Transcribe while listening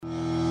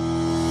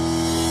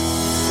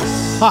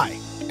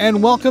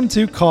and welcome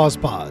to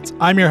CausePods.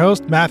 I'm your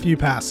host, Matthew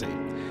Passy.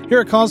 Here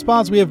at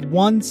CausePods, we have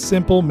one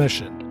simple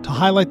mission: to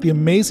highlight the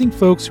amazing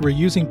folks who are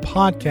using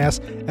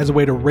podcasts as a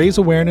way to raise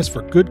awareness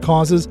for good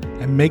causes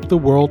and make the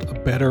world a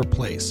better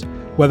place,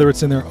 whether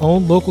it's in their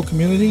own local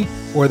community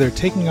or they're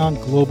taking on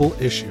global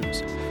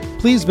issues.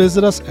 Please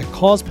visit us at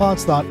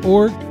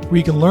causepods.org, where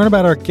you can learn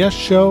about our guest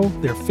show,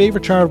 their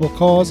favorite charitable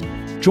cause,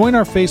 join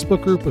our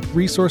Facebook group with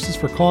resources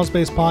for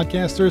cause-based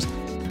podcasters,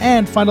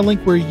 and find a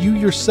link where you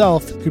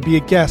yourself could be a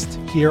guest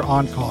here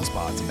on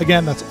CausePods.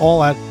 Again, that's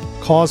all at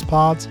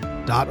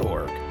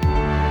causepods.org.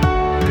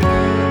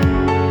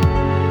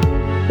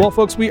 Well,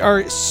 folks, we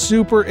are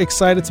super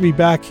excited to be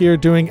back here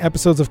doing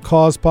episodes of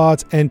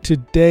CausePods, and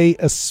today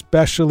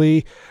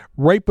especially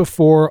right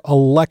before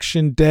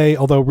Election Day,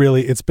 although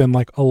really it's been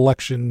like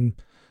election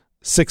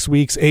 6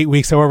 weeks, 8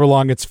 weeks, however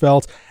long it's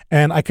felt,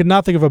 and I could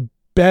not think of a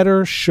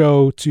better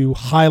show to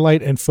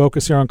highlight and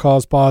focus here on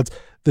CausePods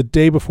the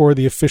day before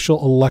the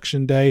official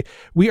election day.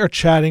 We are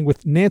chatting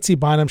with Nancy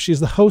Bynum.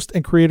 She's the host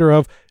and creator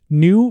of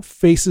New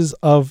Faces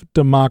of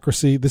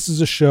Democracy. This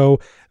is a show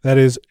that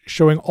is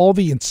showing all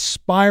the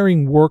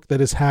inspiring work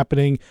that is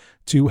happening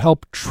to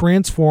help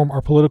transform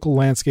our political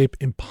landscape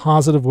in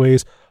positive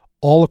ways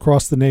all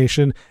across the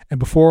nation. And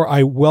before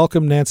I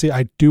welcome Nancy,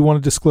 I do want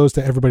to disclose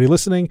to everybody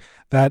listening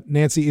that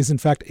Nancy is in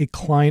fact a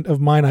client of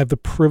mine. I have the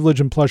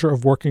privilege and pleasure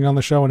of working on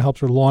the show and helped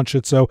her launch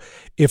it. So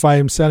if I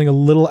am sounding a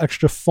little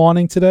extra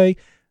fawning today,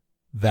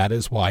 that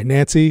is why.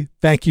 Nancy,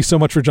 thank you so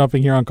much for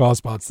jumping here on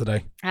CausePods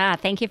today.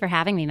 Thank you for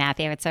having me,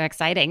 Matthew. It's so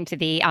exciting to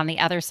be on the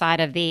other side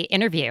of the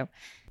interview.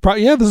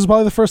 Yeah, this is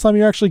probably the first time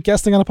you're actually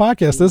guesting on a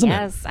podcast, isn't it?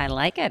 Yes, I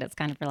like it. It's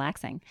kind of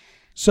relaxing.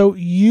 So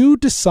you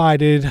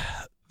decided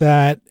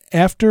that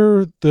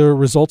after the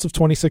results of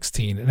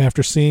 2016 and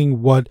after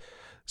seeing what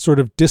sort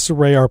of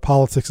disarray our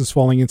politics is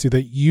falling into,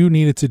 that you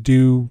needed to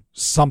do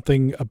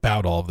something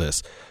about all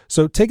this.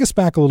 So take us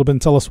back a little bit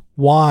and tell us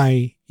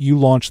why you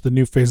launched the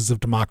New Faces of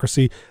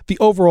Democracy, the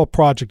overall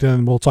project, and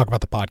then we'll talk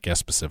about the podcast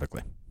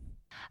specifically.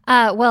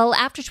 Well,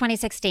 after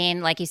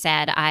 2016, like you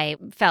said, I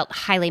felt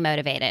highly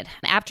motivated.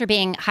 After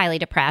being highly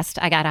depressed,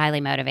 I got highly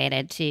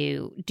motivated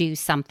to do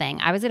something.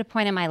 I was at a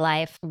point in my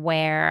life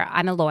where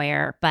I'm a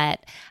lawyer,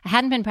 but I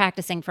hadn't been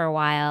practicing for a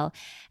while,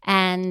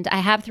 and I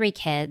have 3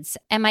 kids,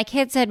 and my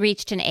kids had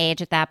reached an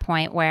age at that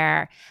point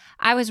where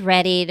I was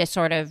ready to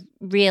sort of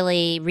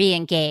really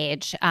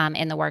re-engage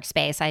in the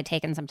workspace. I had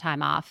taken some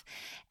time off,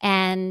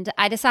 and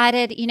I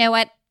decided, you know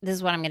what, this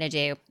is what I'm going to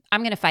do.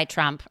 I'm going to fight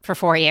Trump for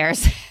 4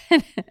 years.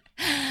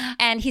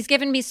 And he's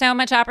given me so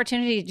much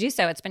opportunity to do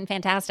so. It's been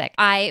fantastic.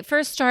 I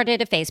first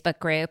started a Facebook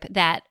group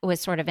that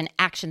was sort of an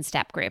action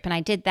step group. And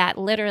I did that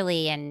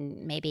literally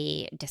in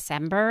maybe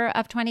December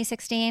of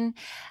 2016.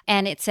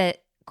 And it's a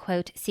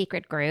quote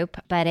secret group,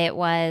 but it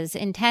was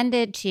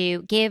intended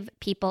to give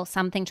people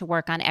something to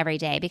work on every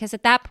day. Because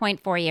at that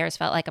point, 4 years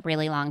felt like a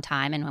really long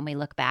time. And when we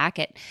look back,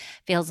 it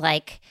feels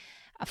like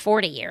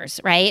 40 years,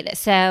 right?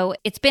 So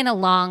it's been a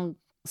long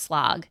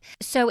slog.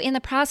 So in the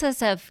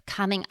process of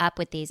coming up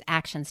with these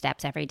action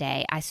steps every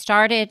day, I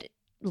started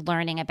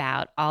learning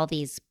about all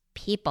these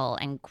people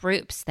and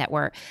groups that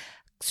were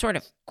sort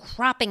of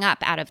cropping up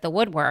out of the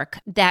woodwork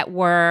that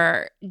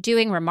were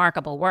doing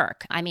remarkable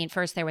work. I mean,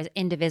 first there was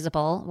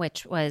Indivisible,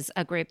 which was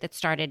a group that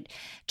started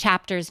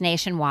chapters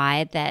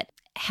nationwide that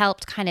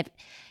helped kind of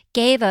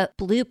gave a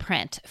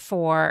blueprint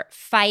for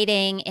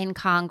fighting in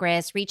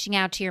Congress, reaching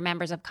out to your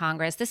members of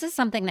Congress. This is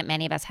something that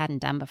many of us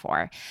hadn't done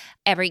before.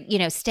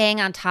 Staying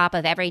on top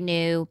of every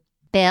new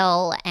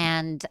bill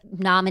and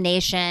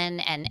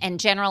nomination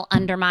and general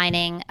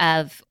undermining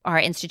of our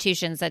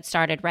institutions that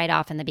started right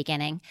off in the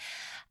beginning.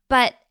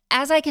 But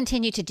as I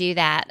continued to do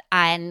that,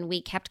 and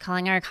we kept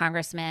calling our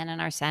congressmen and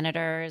our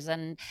senators,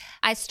 and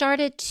I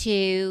started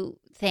to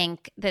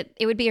think that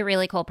it would be a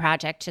really cool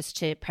project just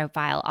to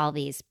profile all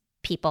these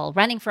people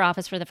running for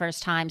office for the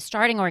first time,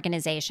 starting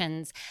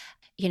organizations,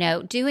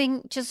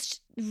 doing just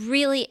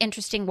really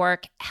interesting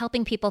work,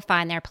 helping people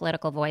find their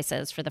political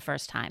voices for the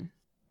first time.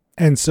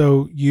 And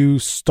so you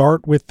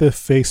start with the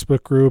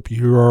Facebook group.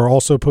 You are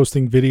also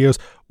posting videos.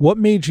 What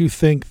made you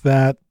think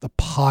that the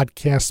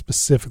podcast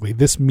specifically,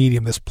 this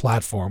medium, this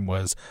platform,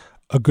 was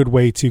a good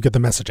way to get the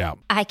message out?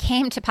 I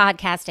came to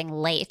podcasting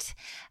late.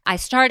 I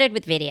started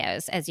with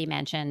videos, as you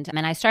mentioned,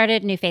 and I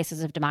started New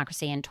Faces of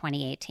Democracy in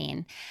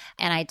 2018.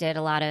 And I did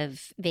a lot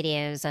of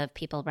videos of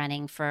people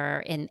running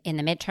for, in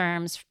the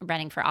midterms,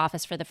 running for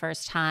office for the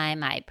first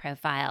time. I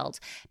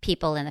profiled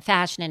people in the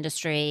fashion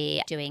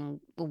industry, doing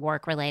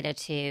work related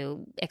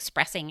to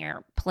expressing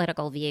your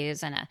political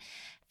views in a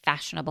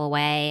fashionable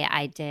way.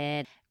 I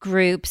did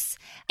groups,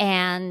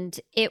 and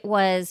it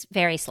was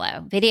very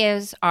slow.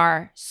 Videos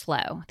are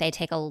slow. They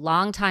take a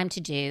long time to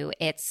do.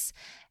 It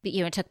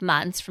took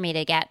months for me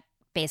to get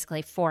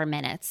basically 4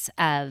 minutes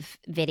of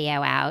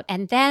video out.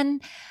 And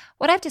then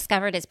what I've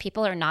discovered is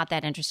people are not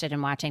that interested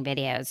in watching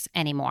videos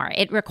anymore.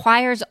 It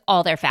requires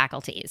all their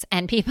faculties,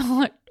 and people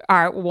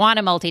want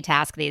to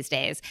multitask these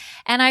days.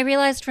 And I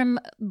realized from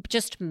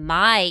just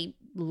my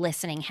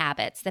listening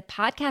habits. The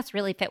podcasts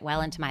really fit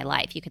well into my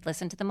life. You could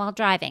listen to them while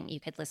driving. You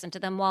could listen to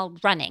them while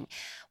running,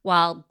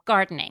 while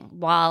gardening,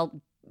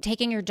 while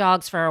taking your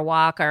dogs for a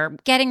walk or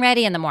getting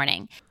ready in the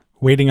morning.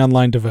 Waiting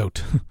online to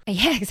vote.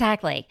 Yeah,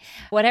 exactly.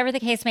 Whatever the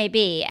case may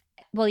be.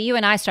 Well, you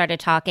and I started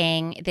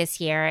talking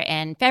this year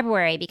in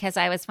February because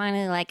I was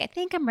finally like, I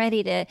think I'm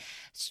ready to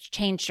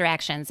change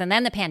directions. And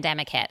then the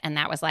pandemic hit and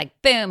that was like,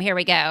 boom, here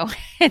we go.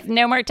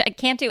 No more, I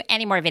can't do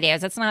any more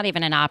videos. It's not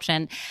even an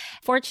option.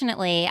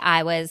 Fortunately,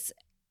 I was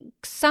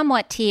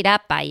somewhat teed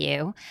up by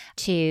you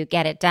to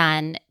get it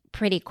done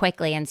pretty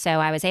quickly. And so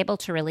I was able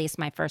to release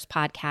my first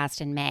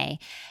podcast in May.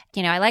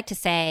 You know, I like to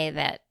say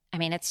that, I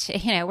mean, it's,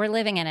 you know, we're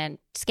living in a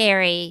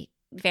scary,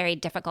 very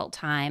difficult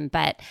time,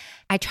 but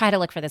I try to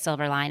look for the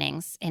silver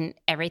linings in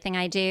everything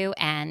I do.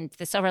 And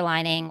the silver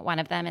lining, one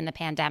of them in the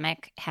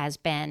pandemic, has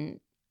been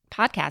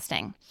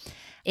podcasting.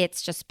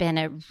 It's just been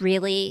a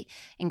really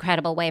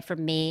incredible way for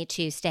me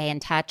to stay in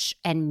touch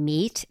and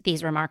meet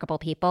these remarkable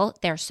people.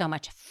 They're so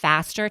much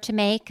faster to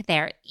make.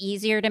 They're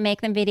easier to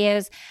make than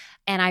videos.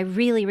 And I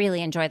really,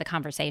 really enjoy the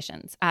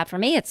conversations. For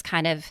me, it's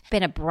kind of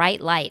been a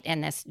bright light in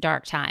this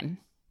dark time.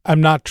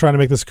 I'm not trying to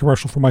make this a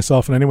commercial for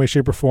myself in any way,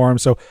 shape, or form.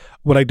 So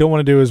what I don't want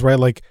to do is, right,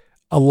 like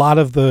a lot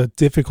of the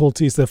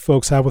difficulties that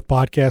folks have with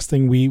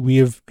podcasting, we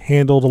have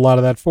handled a lot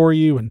of that for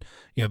you, and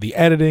you know, the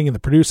editing and the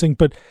producing.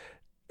 But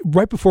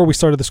right before we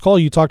started this call,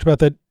 you talked about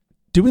that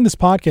doing this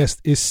podcast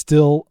is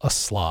still a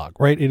slog,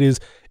 right? It is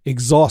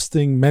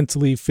exhausting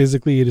mentally,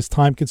 physically. It is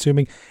time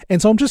consuming.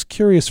 And so I'm just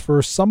curious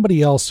for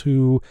somebody else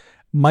who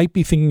might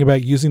be thinking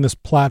about using this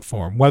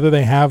platform, whether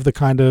they have the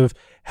kind of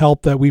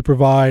help that we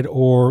provide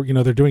or, you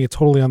know, they're doing it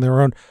totally on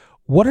their own.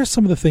 What are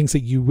some of the things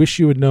that you wish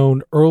you had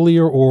known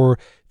earlier or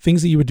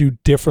things that you would do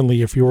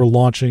differently if you were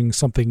launching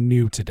something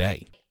new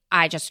today?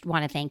 I just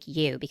want to thank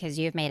you because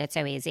you've made it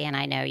so easy. And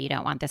I know you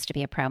don't want this to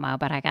be a promo,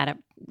 but I got to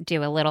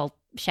do a little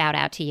shout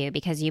out to you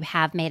because you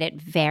have made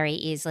it very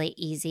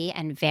easy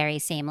and very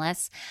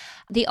seamless.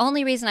 The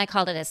only reason I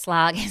called it a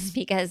slog is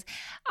because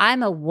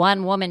I'm a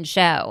one-woman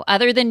show.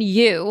 Other than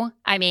you,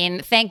 I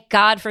mean, thank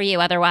God for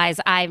you. Otherwise,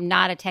 I'm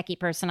not a techie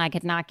person. I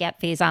could not get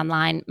these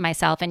online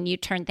myself, and you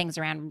turn things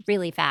around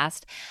really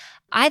fast.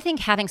 I think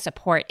having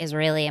support is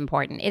really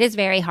important. It is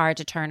very hard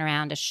to turn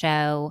around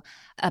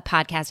a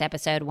podcast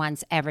episode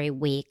once every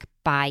week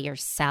by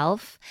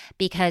yourself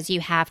because you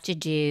have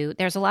to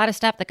there's a lot of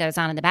stuff that goes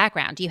on in the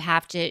background. You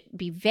have to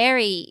be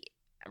very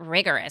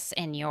rigorous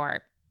in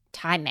your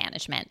time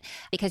management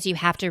because you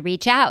have to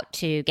reach out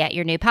to get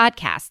your new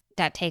podcast.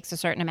 That takes a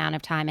certain amount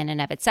of time in and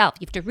of itself.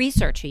 You have to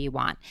research who you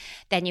want.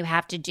 Then you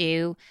have to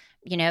do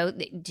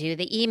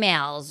the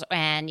emails,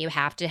 and you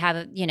have to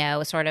have,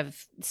 sort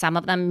of, some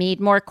of them need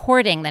more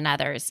courting than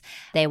others.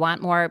 They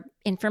want more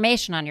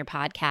information on your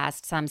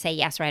podcast. Some say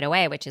yes right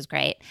away, which is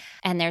great.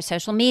 And there's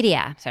social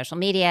media. Social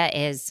media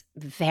is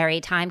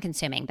very time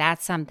consuming.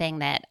 That's something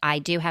that I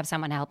do have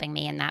someone helping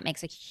me, and that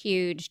makes a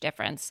huge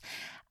difference.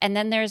 And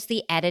then there's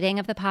the editing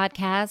of the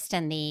podcast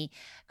and the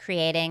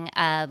creating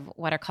of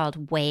what are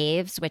called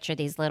waves, which are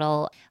these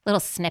little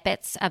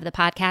snippets of the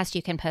podcast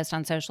you can post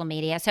on social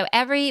media. So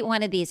every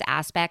one of these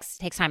aspects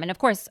takes time. And of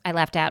course, I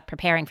left out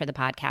preparing for the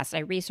podcast. I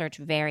research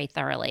very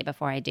thoroughly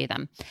before I do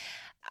them.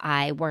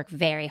 I work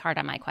very hard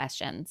on my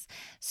questions.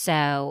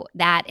 So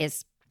that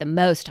is the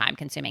most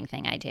time-consuming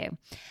thing I do.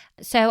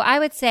 So I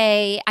would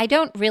say I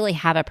don't really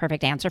have a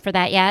perfect answer for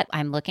that yet.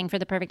 I'm looking for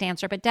the perfect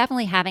answer, but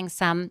definitely having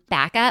some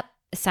backup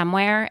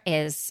somewhere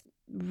is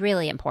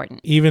really important.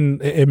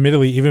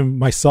 Admittedly, even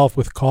myself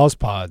with Cause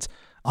Pods,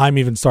 I'm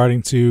even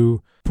starting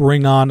to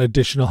bring on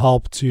additional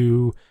help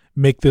to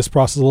make this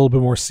process a little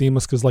bit more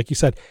seamless because, like you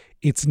said,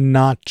 it's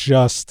not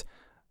just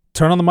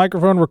turn on the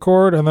microphone,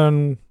 record, and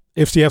then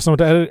if you have someone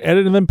to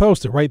edit and then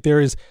post it, right?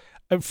 There is,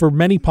 for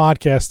many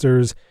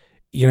podcasters,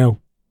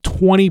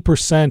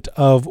 20%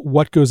 of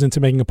what goes into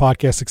making a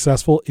podcast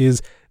successful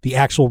is the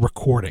actual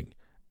recording.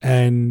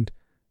 And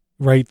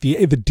right,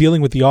 the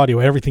dealing with the audio,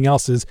 everything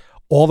else is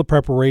all the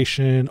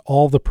preparation,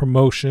 all the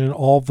promotion,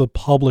 all the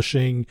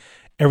publishing,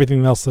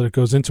 everything else that it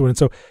goes into it. And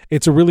so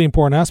it's a really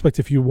important aspect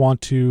if you want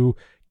to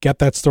get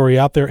that story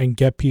out there and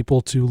get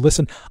people to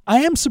listen. I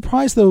am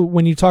surprised, though,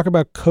 when you talk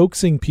about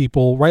coaxing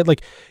people, right?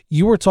 Like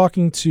you were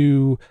talking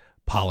to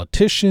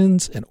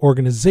politicians and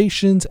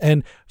organizations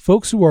and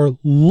folks who are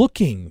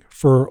looking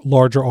for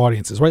larger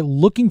audiences, right?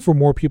 Looking for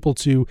more people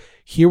to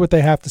hear what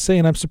they have to say.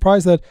 And I'm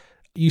surprised that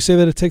you say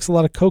that it takes a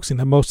lot of coaxing,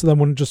 that most of them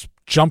wouldn't just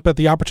jump at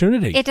the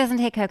opportunity. It doesn't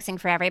take coaxing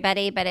for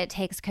everybody, but it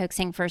takes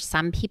coaxing for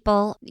some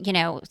people.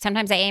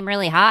 Sometimes I aim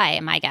really high,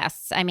 my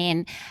guests. I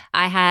mean,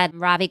 I had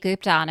Ravi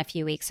Gupta on a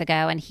few weeks ago,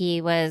 and he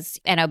was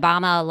an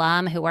Obama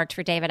alum who worked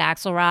for David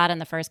Axelrod in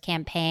the first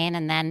campaign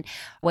and then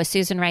was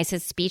Susan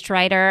Rice's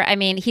speechwriter. I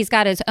mean, he's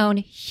got his own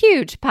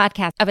huge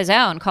podcast of his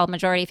own called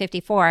Majority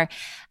 54.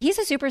 He's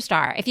a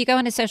superstar. If you go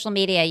into social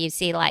media, you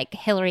see like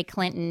Hillary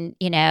Clinton,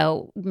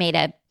 made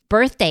a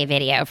birthday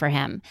video for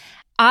him.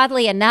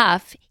 oddly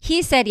enough,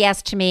 he said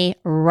yes to me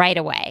right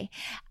away.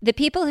 The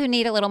people who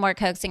need a little more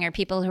coaxing are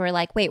people who are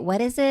like, wait,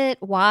 what is it?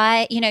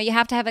 Why? You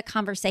have to have a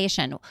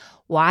conversation.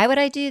 Why would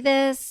I do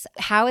this?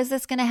 How is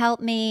this going to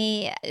help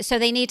me? So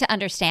they need to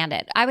understand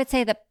it. I would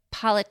say the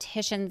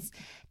candidates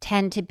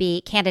tend to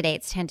be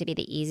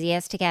the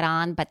easiest to get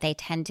on, but they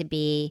tend to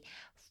be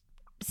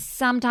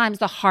sometimes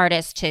the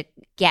hardest to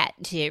get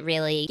to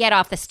really get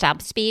off the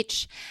stump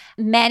speech.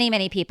 Many,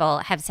 many people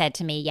have said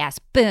to me, yes,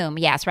 boom,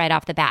 yes, right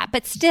off the bat.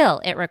 But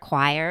still, it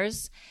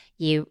requires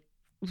you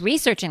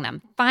researching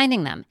them,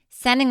 finding them,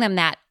 sending them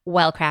that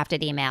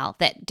well-crafted email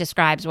that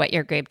describes what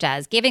your group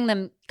does, giving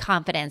them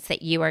confidence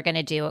that you are going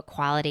to do a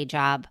quality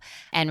job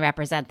and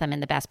represent them in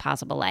the best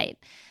possible light.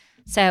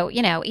 So,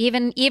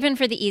 even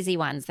for the easy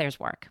ones, there's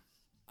work.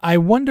 I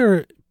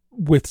wonder,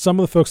 with some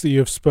of the folks that you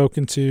have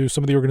spoken to,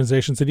 some of the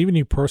organizations, and even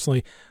you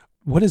personally,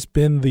 what has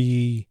been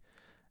the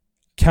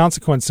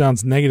consequence?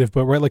 Sounds negative,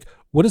 but right, like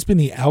what has been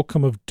the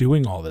outcome of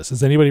doing all this?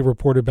 Has anybody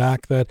reported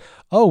back that,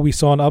 oh, we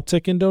saw an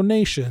uptick in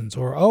donations,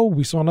 or, oh,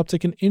 we saw an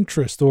uptick in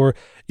interest, or,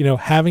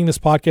 having this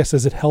podcast,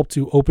 has it helped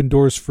to open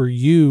doors for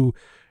you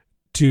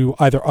to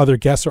either other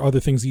guests or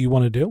other things that you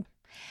want to do?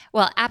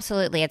 Well,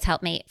 absolutely. It's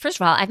helped me. First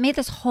of all, I've made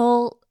this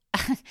whole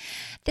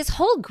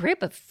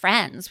group of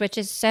friends, which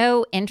is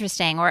so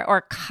interesting,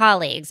 or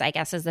colleagues, I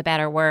guess is the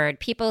better word.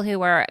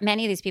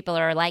 Many of these people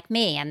are like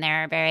me, and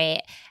they're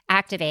very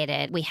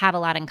activated. We have a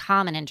lot in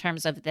common in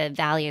terms of the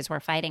values we're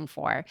fighting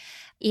for.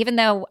 Even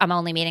though I'm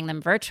only meeting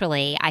them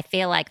virtually, I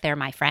feel like they're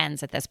my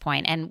friends at this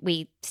point, and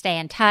we stay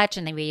in touch,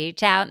 and they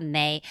reach out, and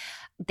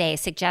they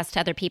suggest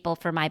other people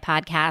for my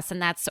podcast.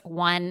 And that's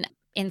one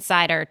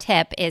insider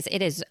tip, is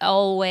it is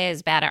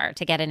always better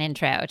to get an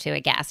intro to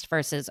a guest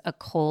versus a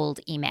cold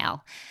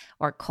email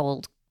or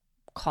cold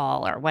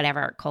call or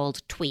whatever,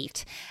 cold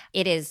tweet.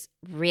 It is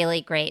really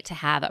great to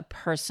have a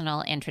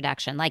personal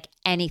introduction, like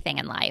anything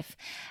in life.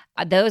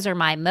 Those are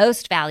my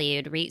most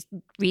valued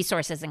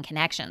resources and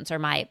connections, are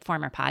my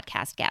former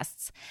podcast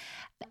guests.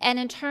 And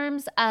in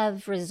terms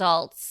of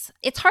results,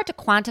 it's hard to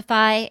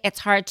quantify.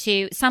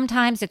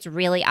 Sometimes it's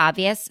really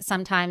obvious.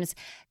 Sometimes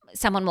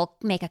someone will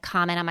make a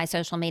comment on my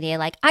social media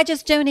like, I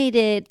just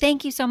donated.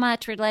 Thank you so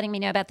much for letting me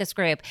know about this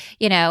group.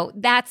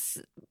 That's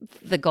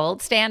the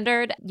gold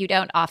standard. You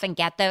don't often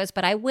get those,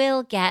 but I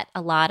will get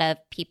a lot of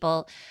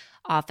people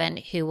often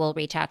who will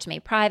reach out to me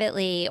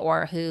privately,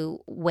 or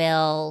who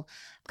will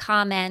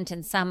comment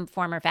in some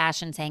form or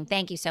fashion saying,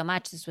 thank you so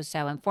much. This was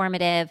so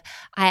informative.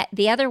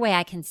 The other way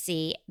I can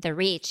see the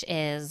reach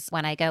is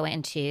when I go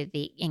into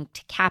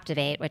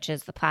Captivate, which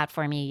is the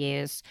platform you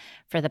use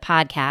for the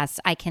podcast.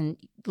 I can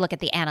look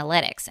at the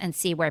analytics and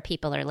see where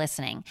people are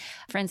listening.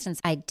 For instance,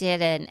 I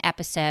did an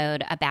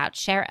episode about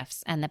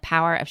sheriffs and the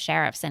power of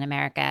sheriffs in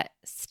America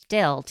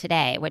still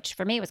today, which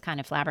for me was kind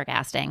of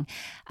flabbergasting.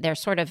 They're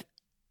sort of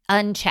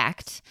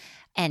unchecked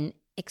and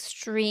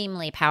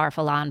extremely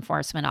powerful law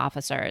enforcement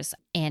officers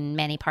in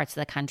many parts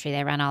of the country.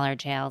 They run all our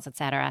jails, et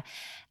cetera.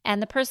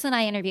 And the person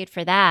I interviewed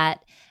for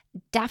that,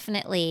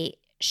 definitely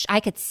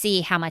I could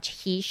see how much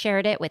he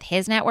shared it with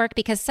his network,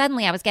 because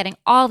suddenly I was getting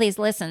all these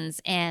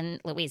listens in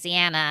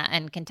Louisiana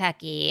and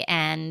Kentucky,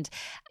 and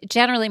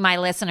generally my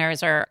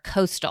listeners are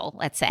coastal,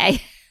 let's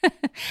say.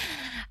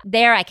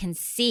 There I can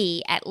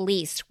see at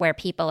least where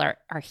people are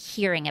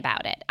hearing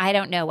about it. I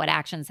don't know what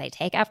actions they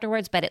take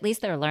afterwards, but at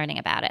least they're learning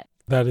about it.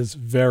 That is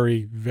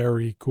very,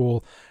 very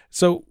cool.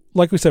 So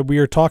like we said, we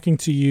are talking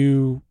to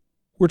you.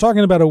 We're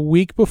talking about a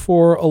week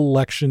before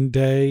Election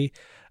Day.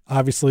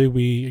 Obviously,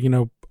 we,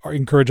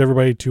 encourage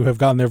everybody to have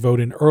gotten their vote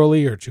in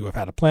early, or to have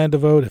had a plan to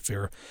vote. If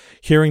you're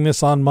hearing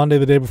this on Monday,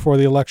 the day before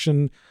the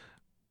election,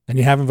 and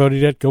you haven't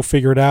voted yet, go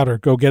figure it out, or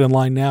go get in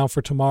line now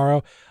for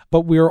tomorrow.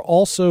 But we are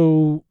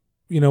also,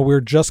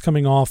 we're just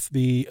coming off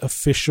the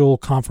official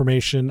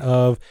confirmation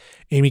of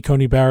Amy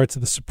Coney Barrett to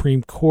the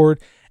Supreme Court.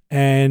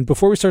 And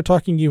before we start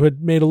talking, you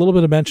had made a little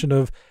bit of mention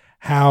of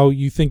how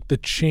you think the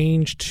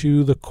change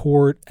to the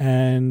court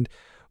and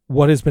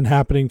what has been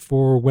happening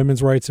for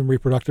women's rights and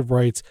reproductive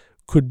rights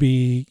could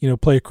be,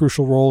 play a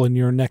crucial role in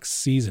your next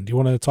season. Do you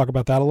want to talk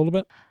about that a little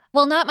bit?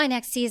 Well, not my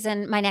next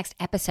season, my next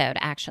episode,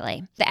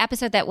 actually. The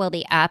episode that will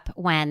be up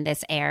when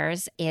this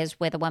airs is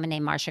with a woman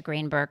named Marsha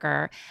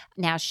Greenberger.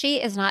 Now,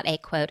 she is not a,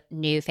 quote,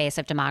 new face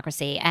of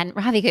democracy, and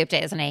Ravi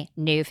Gupta isn't a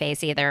new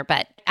face either,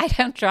 but I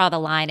don't draw the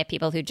line at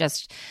people who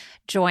just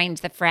joined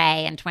the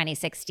fray in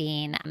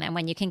 2016. And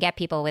when you can get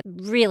people with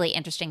really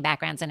interesting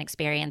backgrounds and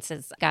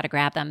experiences, got to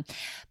grab them.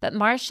 But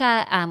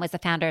Marsha was the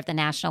founder of the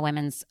National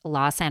Women's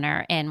Law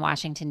Center in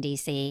Washington,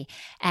 D.C.,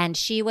 and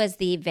she was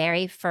the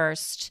very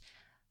first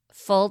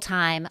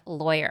full-time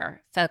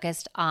lawyer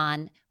focused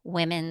on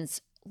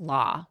women's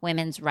law,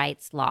 women's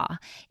rights law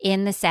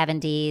in the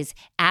 70s,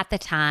 at the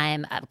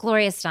time of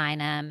Gloria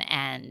Steinem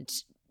and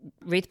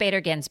Ruth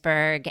Bader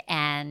Ginsburg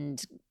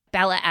and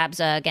Bella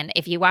Abzug. And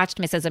if you watched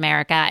Mrs.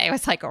 America, it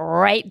was like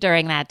right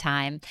during that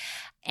time.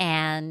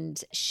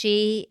 And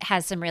she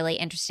has some really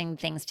interesting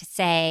things to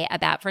say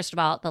about, first of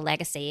all, the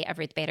legacy of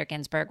Ruth Bader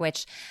Ginsburg,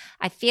 which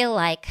I feel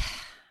like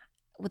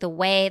with the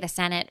way the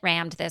Senate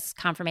rammed this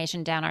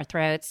confirmation down our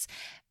throats,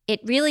 it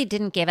really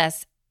didn't give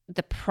us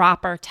the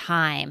proper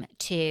time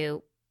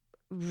to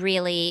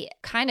really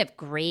kind of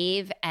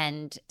grieve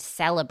and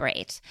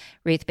celebrate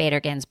Ruth Bader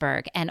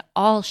Ginsburg and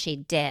all she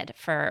did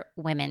for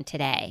women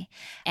today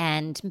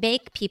and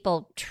make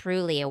people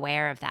truly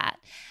aware of that.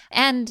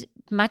 And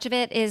much of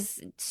it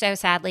is so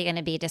sadly going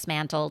to be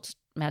dismantled,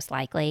 most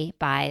likely,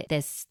 by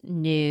this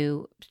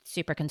new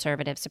super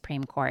conservative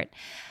Supreme Court.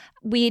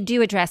 We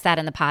do address that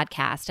in the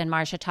podcast, and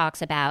Marcia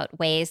talks about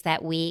ways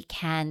that we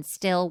can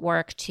still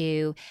work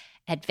to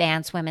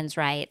advance women's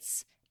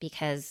rights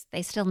because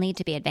they still need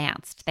to be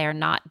advanced. They're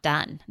not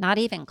done, not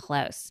even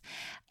close.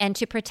 And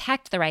to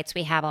protect the rights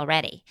we have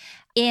already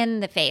in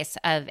the face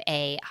of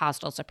a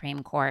hostile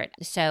Supreme Court.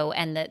 So,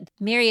 and the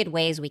myriad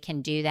ways we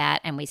can do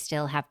that, and we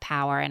still have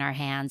power in our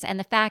hands. And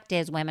the fact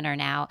is, women are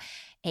now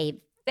a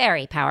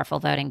very powerful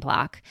voting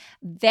bloc,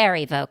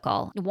 very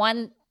vocal.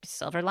 One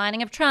silver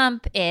lining of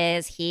Trump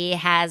is he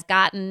has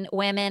gotten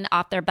women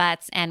off their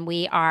butts, and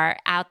we are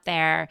out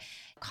there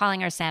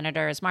calling our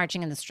senators,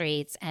 marching in the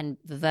streets, and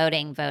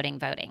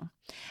voting.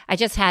 I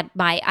just had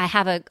I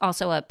have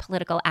also a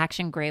political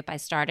action group. I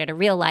started a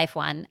real life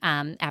one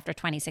after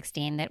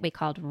 2016 that we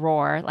called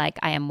Roar, like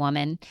I am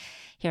woman,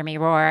 hear me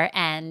roar.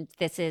 And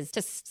this is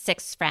just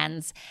 6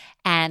 friends.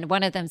 And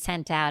one of them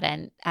sent out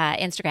an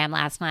Instagram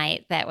last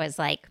night that was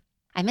like,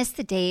 I miss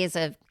the days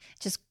of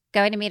just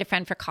going to meet a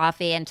friend for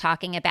coffee and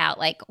talking about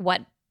like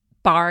what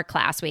bar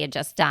class we had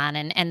just done.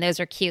 And those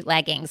are cute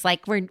leggings.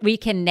 Like we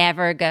can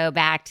never go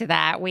back to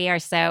that. We are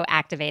so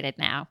activated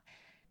now.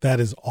 That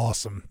is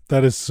awesome.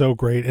 That is so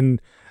great.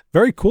 And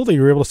very cool that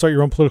you were able to start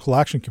your own political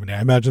action committee.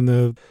 I imagine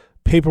the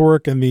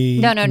paperwork and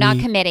No, not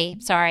committee.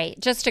 Sorry.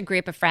 Just a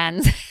group of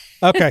friends.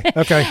 Okay.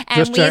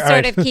 And we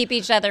sort of keep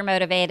each other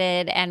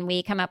motivated, and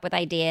we come up with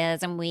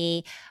ideas. And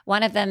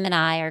one of them and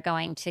I are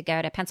going to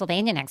go to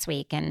Pennsylvania next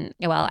week. And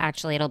well,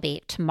 actually it'll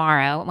be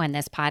tomorrow when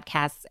this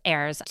podcast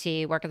airs,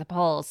 to work at the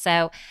polls.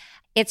 So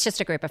it's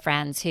just a group of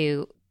friends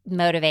who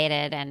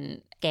motivated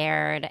and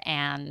scared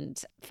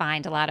and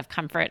find a lot of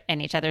comfort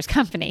in each other's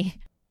company.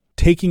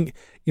 Taking,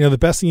 the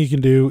best thing you can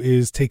do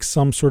is take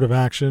some sort of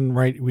action,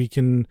 right? We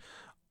can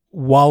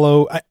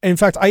wallow. In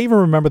fact, I even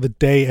remember the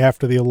day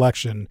after the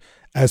election,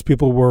 as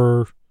people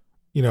were,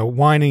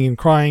 whining and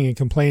crying and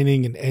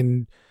complaining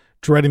and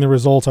dreading the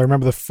results. I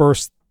remember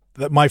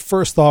my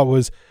first thought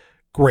was,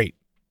 great,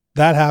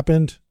 that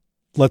happened.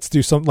 Let's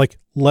do something, like,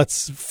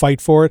 let's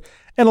fight for it.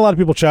 And a lot of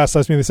people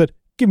chastised me. They said,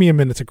 give me a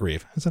minute to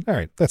grieve. I said, all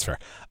right, that's fair.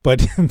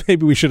 But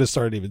maybe we should have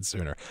started even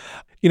sooner.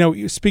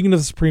 Speaking of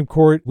the Supreme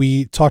Court,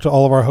 we talked to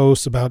all of our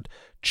hosts about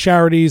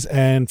charities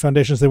and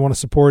foundations they want to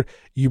support.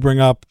 You bring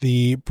up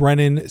the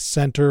Brennan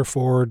Center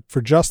for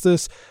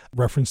Justice,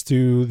 reference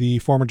to the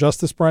former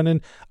Justice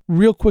Brennan.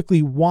 Real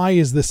quickly, why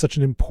is this such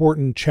an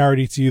important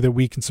charity to you that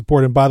we can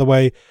support? And by the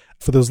way,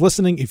 for those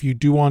listening, if you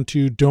do want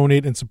to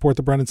donate and support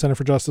the Brennan Center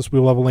for Justice, we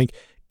will have a link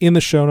in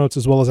the show notes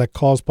as well as at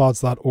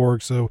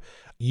causepods.org, so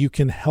you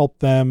can help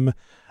them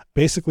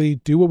basically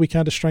do what we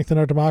can to strengthen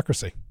our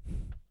democracy.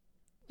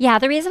 Yeah,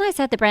 the reason I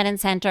said the Brennan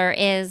Center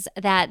is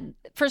that,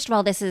 first of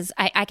all, this is,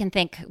 I can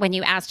think, when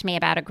you asked me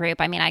about a group,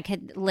 I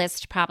could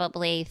list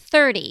probably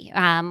 30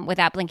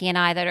 without blinking an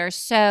eye that are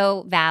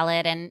so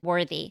valid and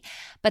worthy.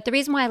 But the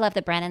reason why I love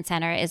the Brennan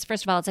Center is,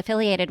 first of all, it's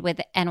affiliated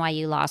with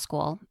NYU Law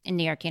School in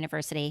New York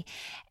University,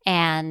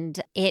 and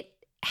it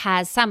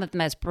has some of the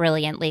most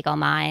brilliant legal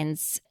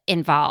minds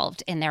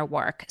involved in their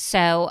work.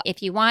 So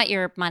if you want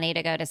your money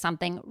to go to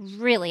something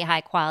really high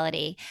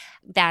quality,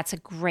 that's a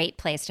great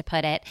place to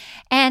put it.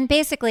 And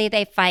basically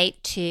they fight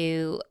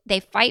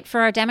for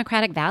our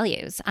democratic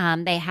values.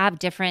 They have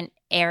different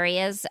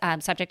areas,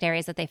 subject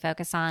areas that they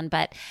focus on,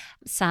 but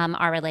some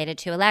are related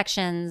to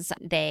elections.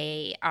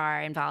 They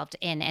are involved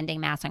in ending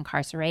mass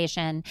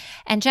incarceration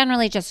and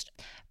generally just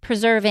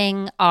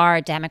preserving our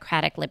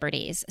democratic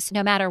liberties. So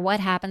no matter what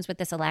happens with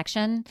this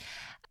election,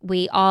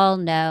 we all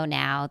know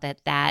now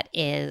that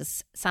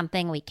is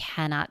something we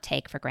cannot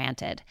take for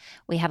granted.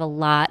 We have a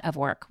lot of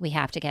work we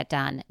have to get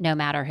done, no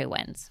matter who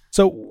wins.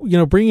 So,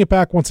 bringing it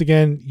back once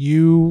again,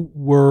 you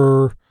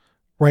were,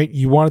 right,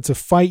 you wanted to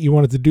fight, you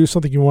wanted to do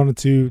something, you wanted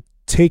to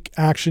take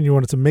action, you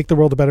wanted to make the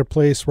world a better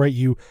place, right?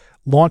 You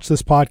launched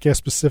this podcast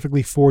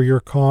specifically for your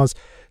cause.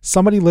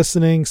 Somebody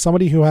listening,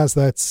 somebody who has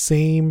that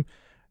same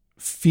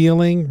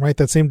feeling, right,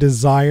 that same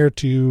desire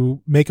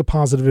to make a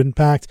positive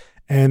impact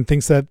and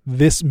thinks that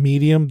this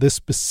medium, this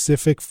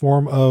specific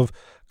form of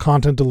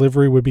content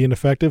delivery would be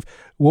ineffective,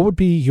 what would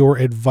be your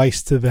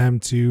advice to them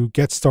to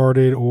get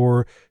started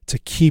or to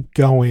keep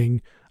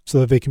going so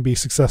that they can be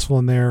successful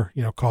in their,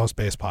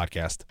 cause-based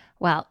podcast?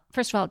 Well,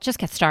 first of all, just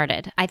get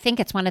started. I think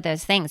it's one of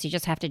those things you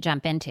just have to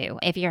jump into.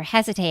 If you're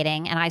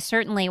hesitating, and I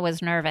certainly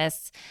was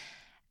nervous,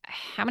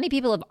 how many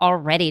people have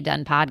already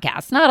done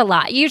podcasts? Not a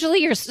lot.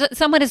 Usually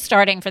someone is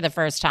starting for the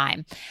first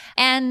time.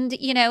 And,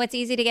 it's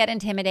easy to get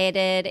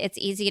intimidated. It's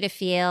easy to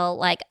feel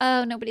like,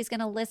 oh, nobody's going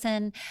to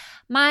listen.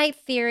 My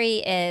theory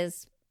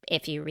is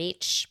if you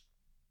reach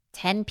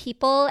 10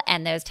 people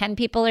and those 10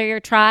 people are your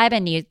tribe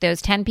and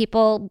those 10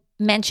 people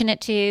mention it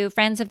to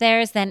friends of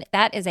theirs, then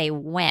that is a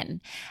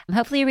win.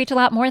 Hopefully you reach a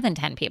lot more than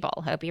 10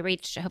 people.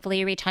 Hopefully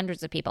you reach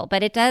hundreds of people.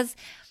 But it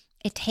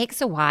takes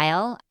a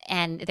while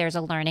and there's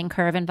a learning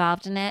curve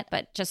involved in it,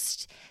 but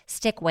just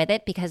stick with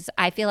it because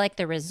I feel like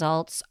the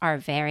results are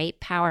very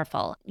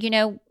powerful.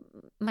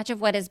 Much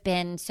of what has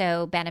been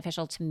so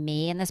beneficial to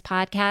me in this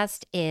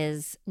podcast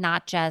is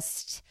not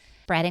just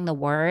spreading the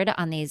word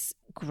on these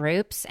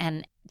groups,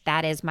 and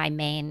that is my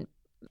main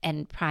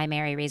and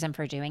primary reason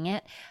for doing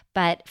it.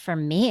 But for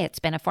me, it's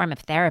been a form of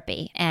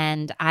therapy,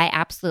 and I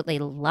absolutely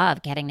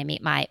love getting to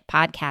meet my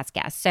podcast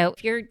guests. So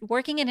if you're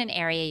working in an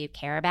area you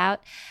care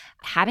about,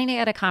 having to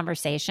get a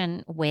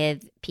conversation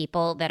with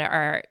people that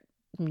are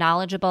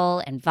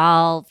knowledgeable,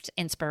 involved,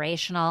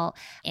 inspirational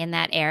in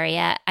that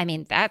area, I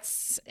mean,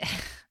 that's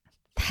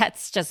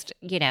just,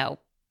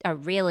 a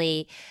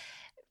really,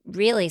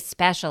 really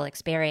special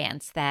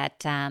experience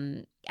that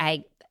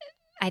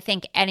I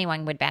think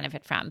anyone would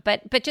benefit from.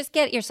 But just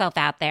get yourself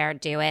out there,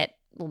 do it,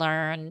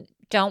 learn,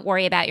 don't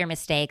worry about your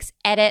mistakes,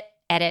 edit,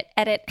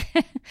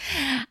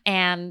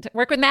 and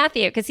work with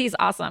Matthew because he's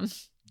awesome.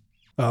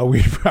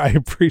 I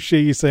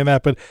appreciate you saying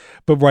that, but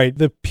right,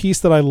 the piece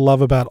that I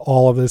love about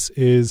all of this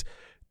is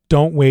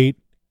don't wait.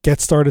 Get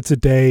started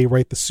today,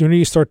 right? The sooner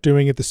you start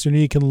doing it, the sooner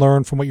you can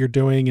learn from what you're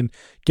doing and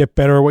get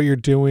better at what you're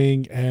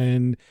doing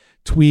and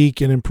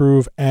tweak and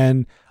improve.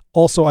 And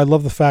also, I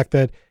love the fact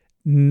that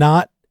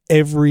not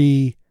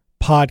every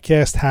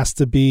podcast has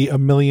to be $1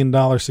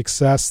 million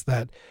success,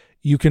 that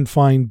you can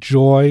find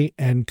joy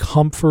and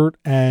comfort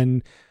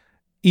and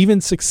even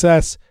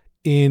success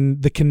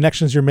in the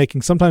connections you're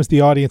making. Sometimes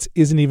the audience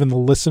isn't even the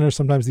listener.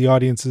 Sometimes the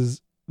audience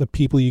is the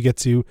people you get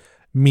to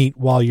meet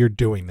while you're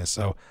doing this.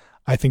 So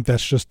I think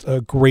that's just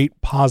a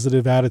great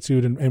positive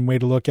attitude and way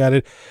to look at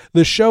it.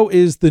 The show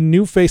is The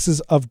New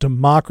Faces of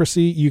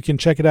Democracy. You can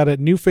check it out at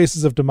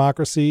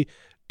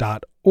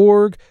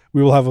newfacesofdemocracy.org.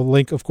 We will have a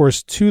link, of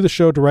course, to the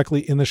show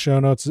directly in the show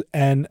notes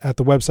and at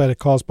the website at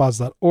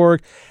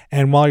causepods.org.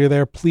 And while you're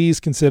there, please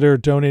consider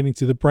donating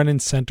to the Brennan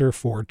Center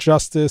for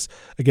Justice.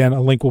 Again, a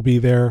link will be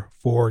there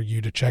for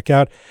you to check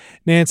out.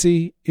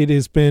 Nancy, it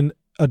has been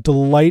a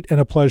delight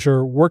and a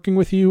pleasure working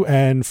with you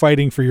and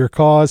fighting for your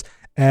cause.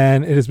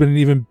 And it has been an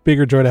even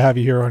bigger joy to have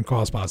you here on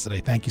Cause Pods today.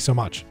 Thank you so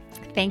much.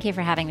 Thank you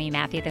for having me,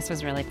 Matthew. This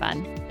was really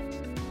fun.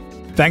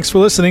 Thanks for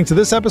listening to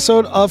this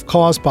episode of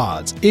Cause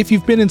Pods. If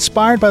you've been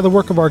inspired by the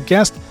work of our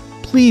guest,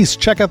 please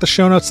check out the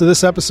show notes to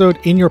this episode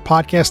in your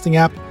podcasting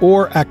app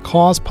or at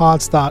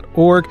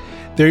causepods.org.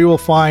 There you will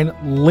find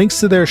links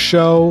to their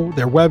show,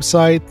 their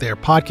website, their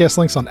podcast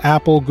links on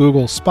Apple,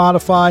 Google,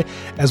 Spotify,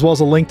 as well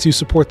as a link to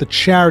support the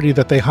charity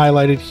that they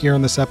highlighted here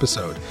in this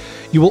episode.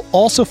 You will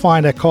also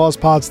find at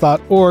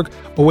causepods.org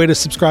a way to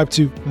subscribe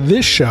to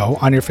this show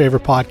on your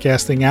favorite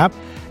podcasting app,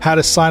 how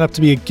to sign up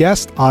to be a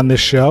guest on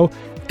this show,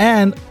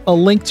 and a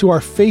link to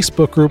our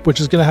Facebook group, which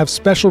is going to have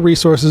special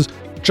resources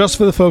just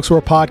for the folks who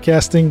are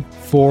podcasting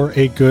for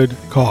a good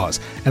cause.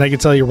 And I can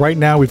tell you right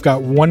now, we've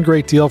got one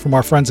great deal from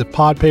our friends at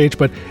Podpage,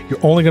 but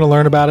you're only going to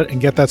learn about it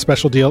and get that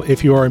special deal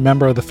if you are a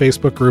member of the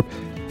Facebook group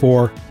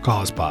for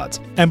Cause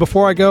Pods. And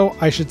before I go,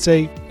 I should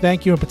say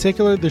thank you in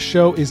particular. The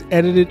show is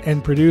edited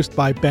and produced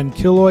by Ben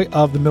Killoy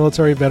of the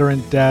Military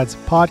Veteran Dads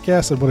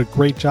podcast, and what a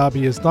great job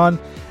he has done.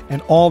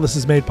 And all this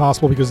is made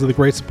possible because of the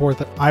great support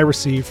that I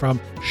receive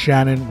from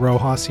Shannon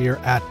Rojas here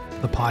at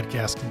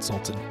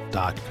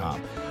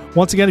thepodcastconsultant.com.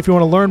 Once again, if you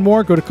want to learn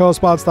more, go to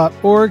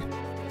causepods.org.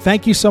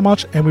 Thank you so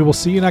much, and we will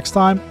see you next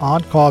time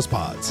on Cause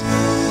Pods.